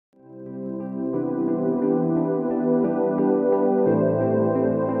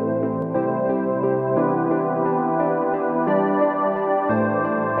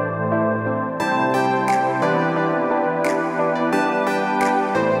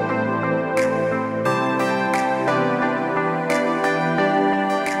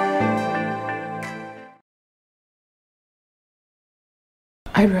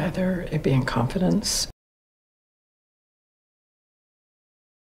I'd rather it be in confidence.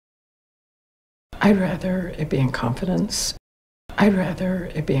 I'd rather it be in confidence. I'd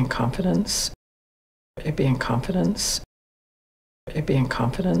rather it be in confidence. It be in confidence. It be in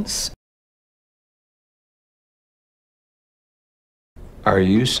confidence. Are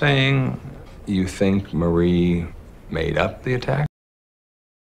you saying you think Marie made up the attack?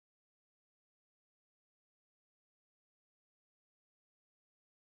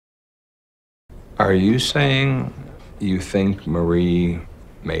 Are you saying you think Marie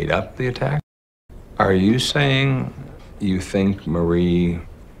made up the attack? Are you saying you think Marie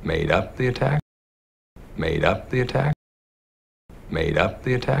made up the attack? Made up the attack? Made up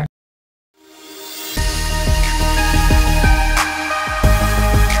the attack?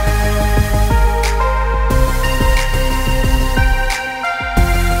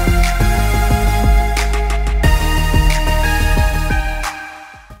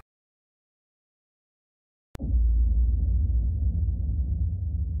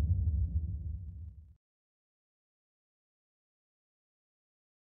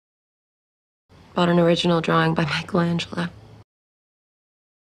 Bought an original drawing by Michelangelo.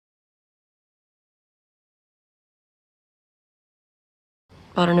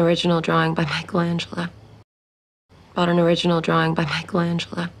 Bought an original drawing by Michelangelo. Bought an original drawing by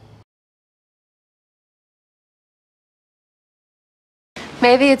Michelangelo.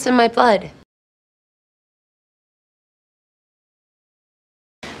 Maybe it's in my blood.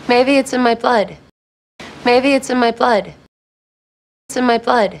 Maybe it's in my blood. Maybe it's in my blood. It's in my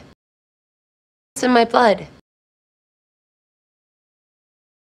blood. It's in my blood.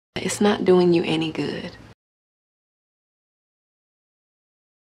 It's not doing you any good.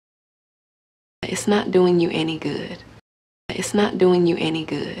 It's not doing you any good. It's not doing you any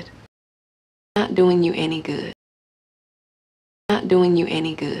good. Not doing you any good. Not doing you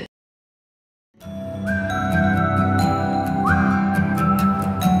any good.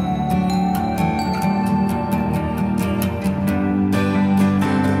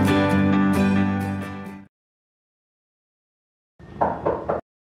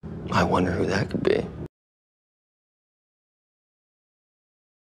 I wonder who that could be.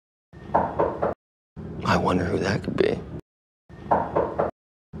 I wonder who that could be.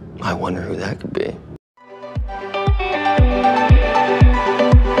 I wonder who that could be.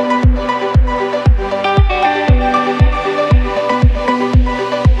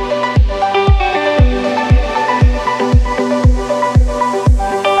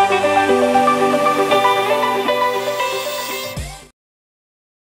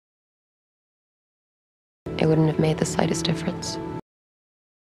 It wouldn't have made the slightest difference.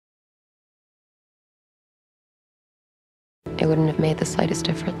 It wouldn't have made the slightest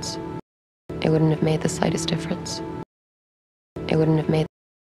difference. It wouldn't have made the slightest difference. It wouldn't have made.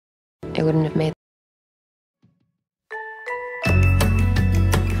 It wouldn't have made.